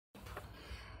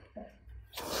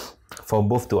for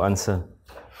both to answer.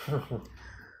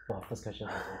 Wow, first question.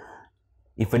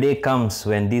 If a day comes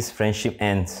when this friendship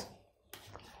ends,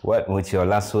 what would your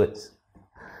last words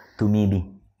to me be?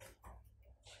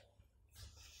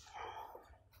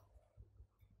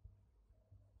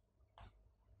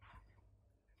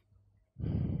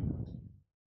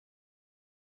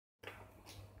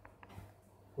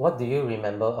 What do you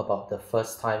remember about the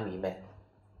first time we met?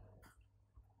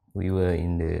 We were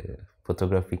in the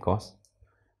photography course.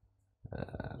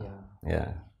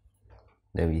 Yeah.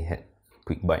 Then we had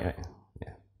quick bite, right?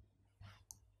 Yeah.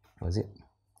 Was it?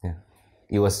 Yeah.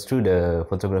 It was through the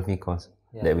photography course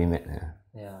that we met.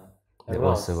 Yeah. That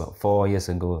was about 4 years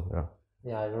ago.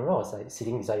 Yeah, I remember I was like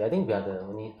sitting beside you. I think we are the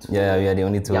only two. Yeah, we are the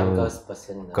only two. Youngest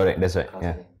person. In the correct, that's right. class,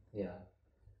 Yeah. Yeah.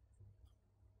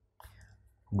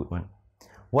 Good one.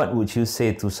 What would you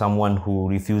say to someone who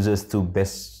refuses to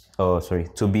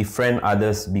befriend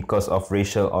others because of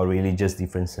racial or religious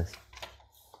differences?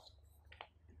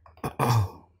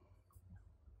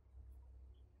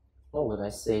 What would I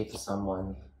say to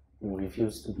someone who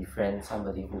refuses to befriend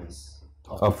somebody who is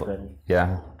of different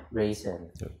race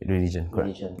and religion?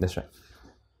 Correct. That's right.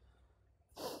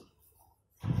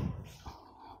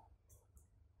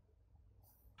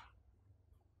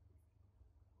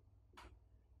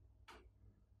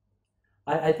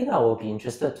 I think I will be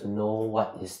interested to know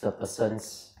what is the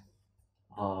person's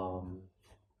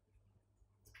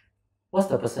what's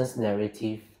the person's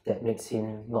narrative that makes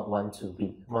him not want to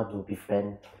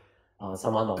befriend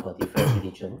someone of a different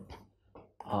religion,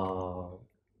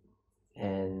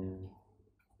 and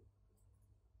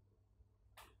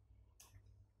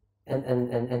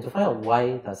to find out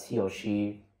why does he or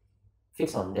she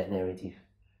fix on that narrative,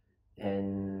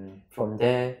 and from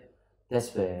there,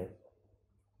 that's where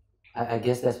I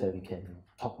guess that's where we can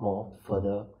talk more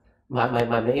further.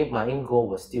 My main goal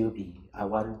will still be I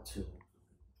want to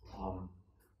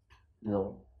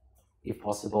if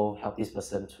possible, help this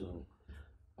person to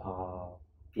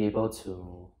be able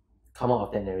to come out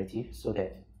of that narrative, so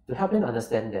that to help them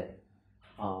understand that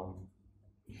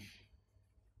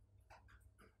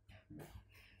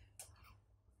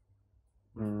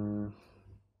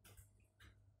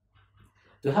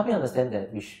to help me understand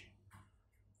that we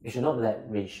should not let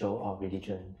racial or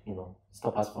religion,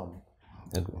 stop us from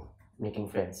making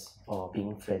friends or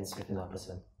being friends with another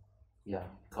person. Yeah,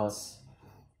 because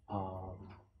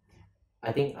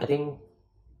I think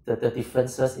the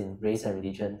differences in race and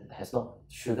religion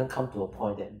shouldn't come to a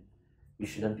point that we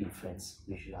shouldn't be friends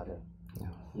with each other.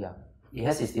 Yeah. It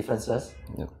has its differences,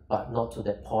 but not to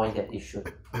that point that you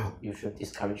should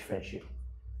discourage friendship.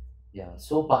 Yeah.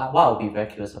 So, but what I'll be very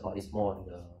curious about is more on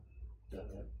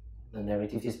the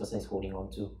narrative this person is holding on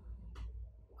to.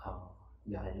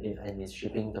 And it's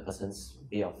shaping the person's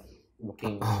way of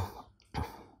looking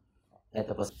at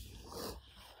the person.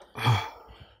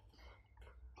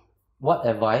 What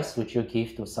advice would you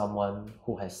give to someone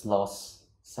who has lost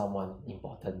someone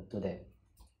important to them?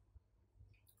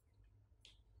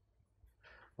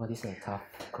 Well, this is a tough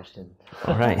question.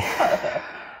 All right.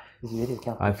 It's really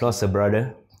tough. I've lost a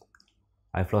brother.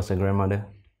 I've lost a grandmother.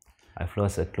 I've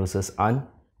lost a closest aunt.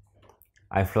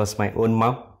 I've lost my own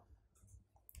mom.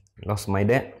 Lost my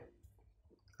dad.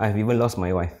 I've even lost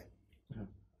my wife.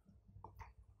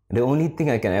 The only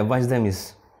thing I can advise them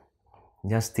is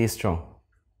just stay strong.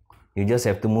 You just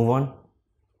have to move on.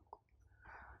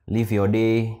 Live your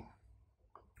day.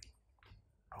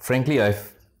 Frankly,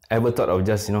 I've ever thought of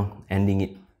just, ending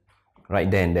it right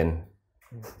there and then.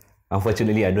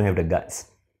 Unfortunately, I don't have the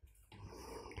guts.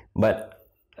 But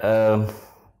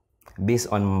based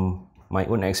on my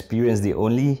own experience, the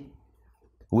only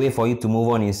way for you to move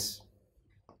on is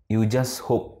you just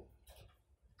hope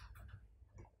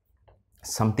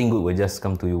something good will just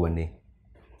come to you one day.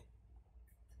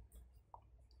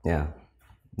 Yeah,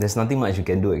 there's nothing much you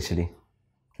can do actually.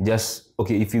 Just,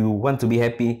 if you want to be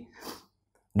happy,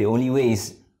 the only way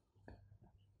is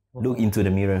look into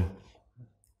the mirror.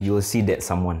 You will see that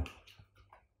someone.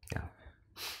 Yeah.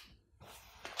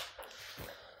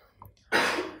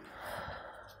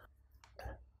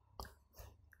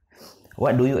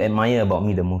 What do you admire about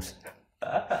me the most?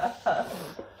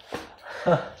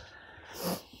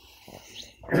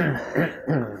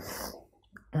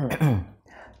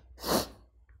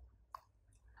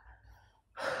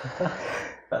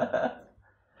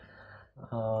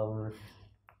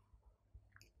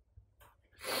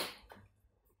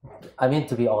 I mean,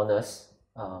 to be honest,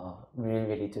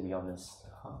 really to be honest,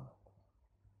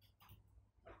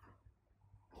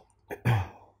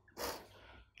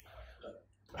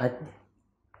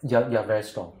 you're very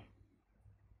strong,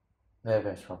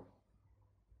 very strong.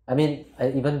 I mean,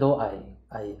 even though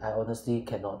I honestly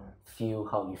cannot feel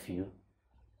how you feel.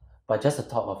 But just the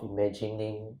thought of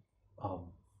imagining,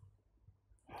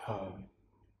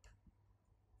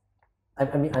 I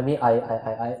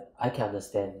can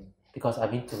understand, because I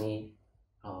mean, to me,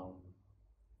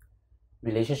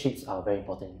 relationships are very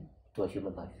important to a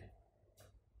human life.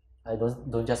 I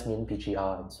don't just mean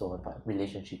PGR and so on, but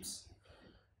relationships.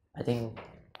 I think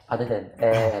other than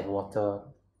air and water,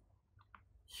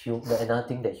 another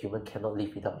thing that human cannot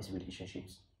live without is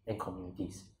relationships and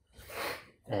communities.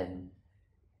 And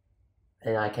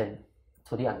I can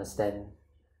totally understand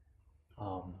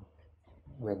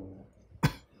when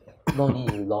not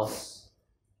only you lost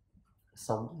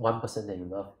one person that you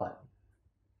love, but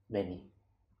many,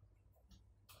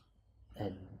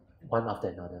 and one after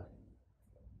another,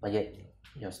 but yet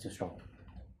you're still strong.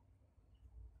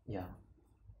 Yeah.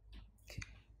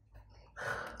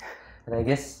 And I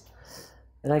guess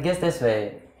that's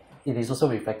where it is also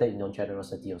reflected in your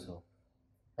generosity also.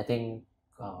 I think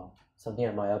something I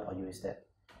admire about you is that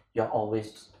you're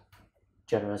always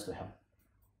generous to help.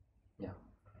 Yeah.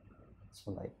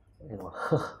 So like, you know,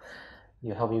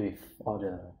 you help me with all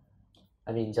the,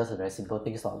 I mean, just a very simple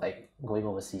things, not like going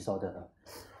overseas, all the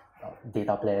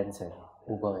data plans and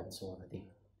Uber and so on. I think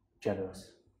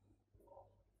generous,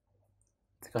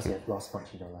 because you have lost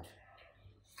much in your life.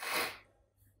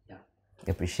 Yeah.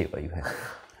 Appreciate what you have.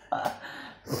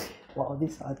 Okay. Wow,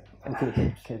 this hard.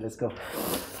 Okay, let's go.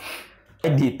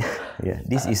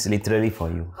 This is literally for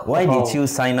you. Why did you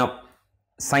sign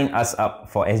us up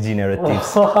for SG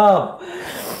Narratives? Wow.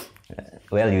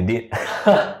 Well, you did.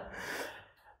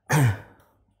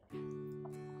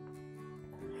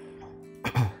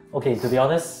 Okay, to be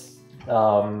honest,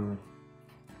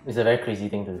 it's a very crazy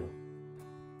thing to do.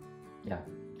 Yeah.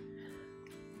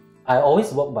 I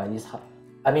always work by this heart.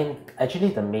 I mean, actually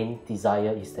the main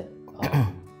desire is that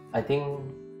I think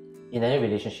in any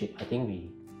relationship, I think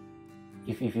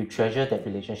if you treasure that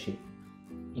relationship,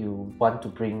 you want to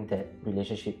bring that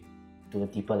relationship to a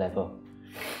deeper level.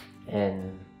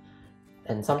 And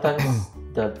sometimes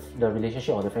the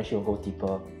relationship or the friendship will go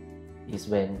deeper is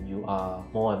when you are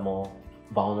more and more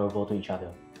vulnerable to each other.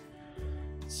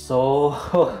 So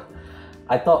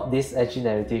I thought this edgy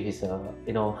narrative is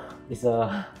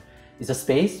a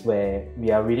space where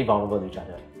we are really vulnerable to each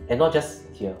other, and not just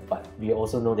here, but we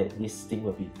also know that this thing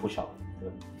will be pushed out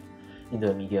into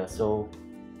the media. So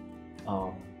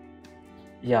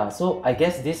so I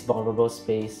guess this vulnerable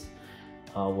space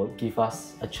will give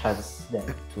us a chance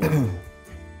to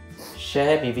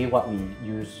share maybe what we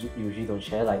usually don't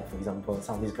share. Like, for example,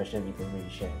 some of these questions we don't really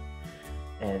share,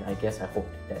 and I guess I hope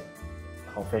that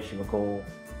our friendship will go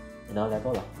another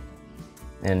level.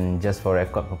 And just for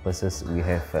record purposes, we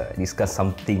have discussed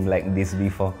something like this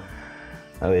before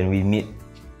when we meet.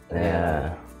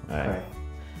 Yeah. Alright.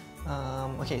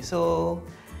 Okay, so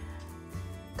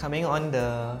coming on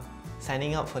the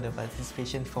signing up for the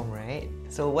participation form, right?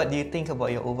 So what do you think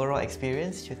about your overall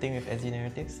experience shooting with SG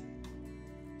Narratives?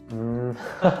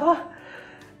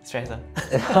 Stress,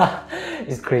 huh?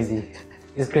 It's crazy.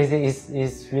 It's crazy.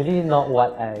 It's really not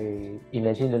what I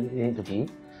imagined it to be.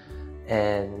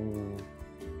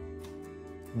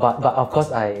 But of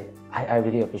course I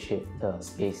really appreciate the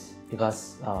space,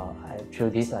 because through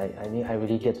this I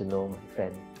really get to know my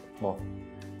friend more.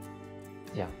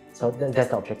 Yeah. So that's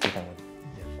the objective I want.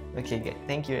 Okay, good.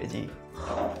 Thank you, Reggie.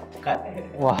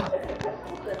 Wow.